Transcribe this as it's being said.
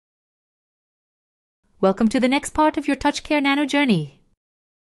Welcome to the next part of your TouchCare Nano journey.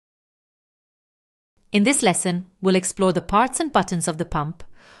 In this lesson, we'll explore the parts and buttons of the pump,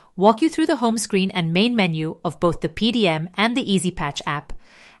 walk you through the home screen and main menu of both the PDM and the EasyPatch app,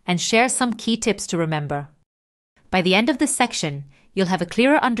 and share some key tips to remember. By the end of this section, you'll have a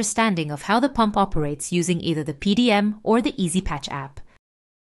clearer understanding of how the pump operates using either the PDM or the EasyPatch app.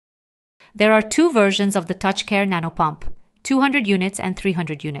 There are two versions of the TouchCare Nano Pump, 200 units and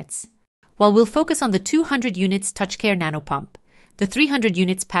 300 units. While we'll focus on the 200 units TouchCare Nano Pump, the 300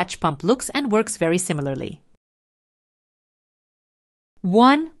 units patch pump looks and works very similarly.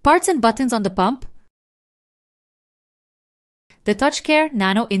 1. Parts and buttons on the pump. The TouchCare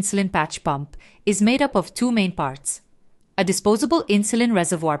Nano Insulin Patch Pump is made up of two main parts: a disposable insulin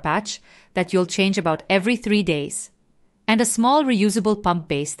reservoir patch that you'll change about every 3 days, and a small reusable pump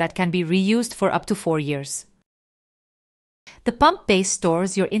base that can be reused for up to 4 years. The pump base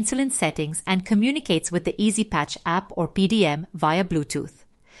stores your insulin settings and communicates with the EasyPatch app or PDM via Bluetooth,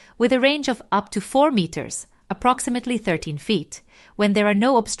 with a range of up to 4 meters, approximately 13 feet, when there are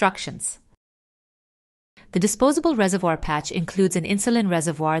no obstructions. The disposable reservoir patch includes an insulin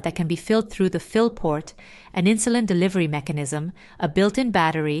reservoir that can be filled through the fill port, an insulin delivery mechanism, a built-in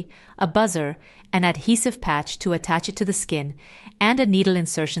battery, a buzzer, an adhesive patch to attach it to the skin, and a needle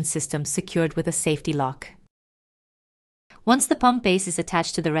insertion system secured with a safety lock. Once the pump base is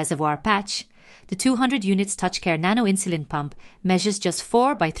attached to the reservoir patch, the 200 units TouchCare Nano Insulin Pump measures just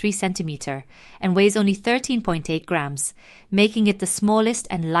 4 by 3 cm and weighs only 13.8 grams, making it the smallest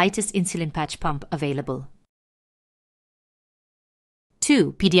and lightest insulin patch pump available.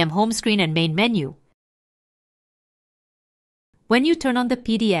 2. PDM home screen and main menu. When you turn on the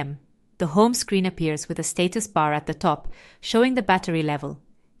PDM, the home screen appears with a status bar at the top showing the battery level,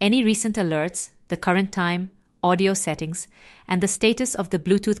 any recent alerts, the current time, audio settings, and the status of the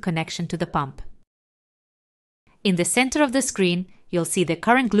Bluetooth connection to the pump. In the center of the screen, you'll see the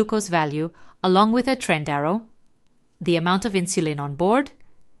current glucose value along with a trend arrow, the amount of insulin on board,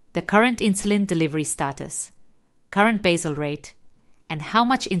 the current insulin delivery status, current basal rate, and how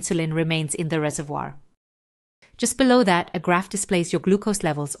much insulin remains in the reservoir. Just below that, a graph displays your glucose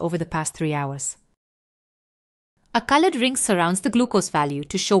levels over the past 3 hours. A colored ring surrounds the glucose value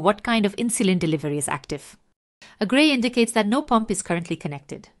to show what kind of insulin delivery is active. A gray indicates that no pump is currently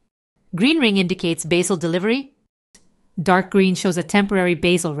connected. Green ring indicates basal delivery. Dark green shows a temporary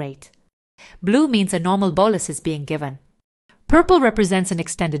basal rate. Blue means a normal bolus is being given. Purple represents an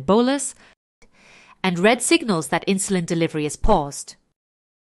extended bolus, and red signals that insulin delivery is paused.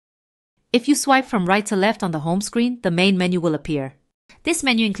 If you swipe from right to left on the home screen, the main menu will appear. This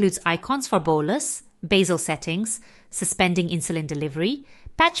menu includes icons for bolus, basal settings, suspending insulin delivery,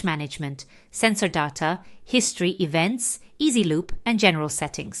 patch management, sensor data, history, events, easy loop, and general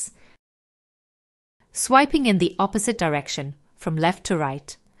settings. Swiping in the opposite direction, from left to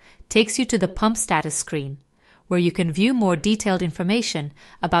right, takes you to the pump status screen, where you can view more detailed information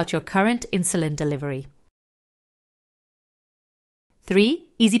about your current insulin delivery. 3.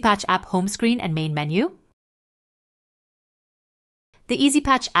 EasyPatch app home screen and main menu. The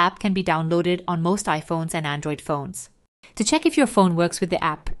EasyPatch app can be downloaded on most iPhones and Android phones. To check if your phone works with the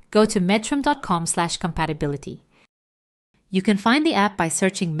app, go to medtrum.com/compatibility. You can find the app by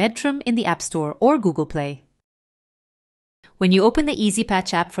searching Medtrum in the App Store or Google Play. When you open the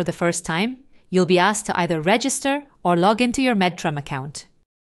EasyPatch app for the first time, you'll be asked to either register or log into your Medtrum account.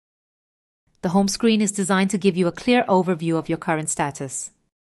 The home screen is designed to give you a clear overview of your current status.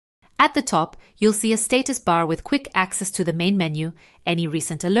 At the top, you'll see a status bar with quick access to the main menu, any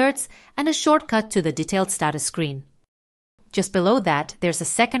recent alerts, and a shortcut to the detailed status screen. Just below that, there's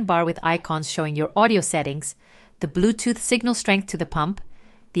a second bar with icons showing your audio settings, the Bluetooth signal strength to the pump,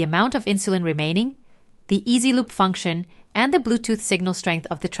 the amount of insulin remaining, the easy loop function, and the Bluetooth signal strength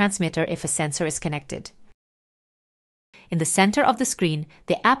of the transmitter if a sensor is connected. In the center of the screen,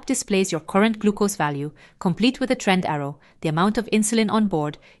 the app displays your current glucose value, complete with a trend arrow, the amount of insulin on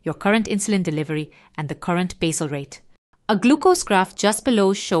board, your current insulin delivery, and the current basal rate. A glucose graph just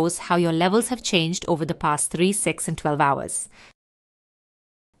below shows how your levels have changed over the past 3, 6, and 12 hours.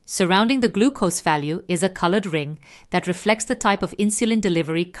 Surrounding the glucose value is a colored ring that reflects the type of insulin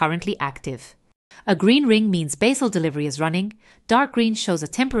delivery currently active. A green ring means basal delivery is running, dark green shows a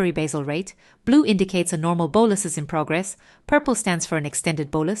temporary basal rate, blue indicates a normal bolus is in progress, purple stands for an extended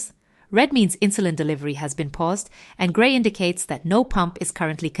bolus, red means insulin delivery has been paused, and gray indicates that no pump is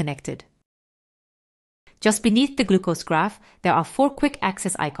currently connected. Just beneath the glucose graph, there are 4 quick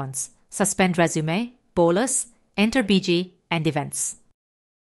access icons: suspend resume, bolus, enter BG, and events.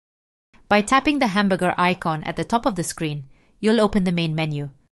 By tapping the hamburger icon at the top of the screen, you'll open the main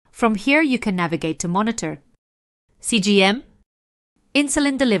menu, From here, you can navigate to monitor CGM,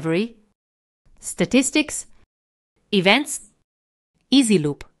 insulin delivery, statistics, events, Easy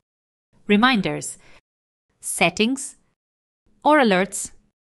Loop, reminders, settings, or alerts.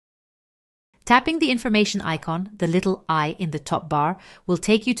 Tapping the information icon, the little I in the top bar, will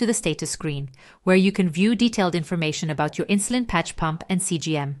take you to the status screen, where you can view detailed information about your insulin patch pump and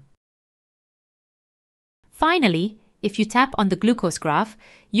CGM. Finally, if you tap on the glucose graph,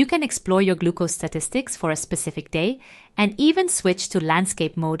 you can explore your glucose statistics for a specific day and even switch to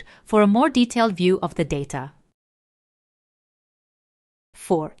landscape mode for a more detailed view of the data.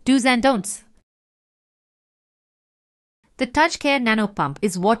 4. Do's and don'ts. The TouchCare Nano Pump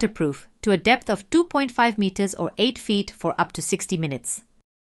is waterproof to a depth of 2.5 meters or 8 feet for up to 60 minutes.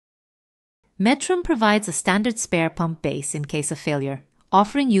 Metrum provides a standard spare pump base in case of failure,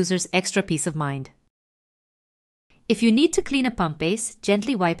 offering users extra peace of mind. If you need to clean a pump base,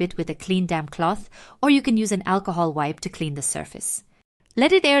 gently wipe it with a clean damp cloth, or you can use an alcohol wipe to clean the surface.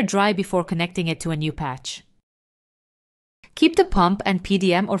 Let it air dry before connecting it to a new patch. Keep the pump and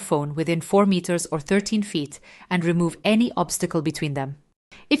PDM or phone within 4 meters or 13 feet and remove any obstacle between them.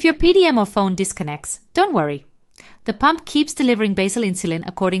 If your PDM or phone disconnects, don't worry. The pump keeps delivering basal insulin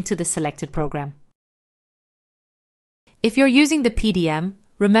according to the selected program. If you're using the PDM,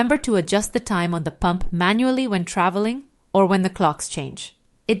 remember to adjust the time on the pump manually when traveling or when the clocks change.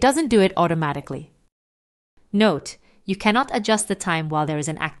 It doesn't do it automatically. Note, you cannot adjust the time while there is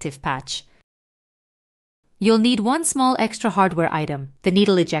an active patch. You'll need one small extra hardware item, the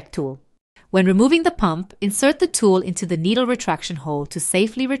needle eject tool. When removing the pump, insert the tool into the needle retraction hole to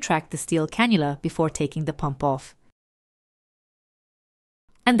safely retract the steel cannula before taking the pump off.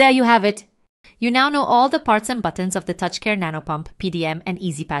 And there you have it. You now know all the parts and buttons of the TouchCare Nano Pump, PDM and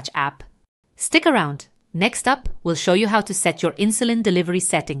EasyPatch app. Stick around. Next up, we'll show you how to set your insulin delivery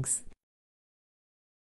settings.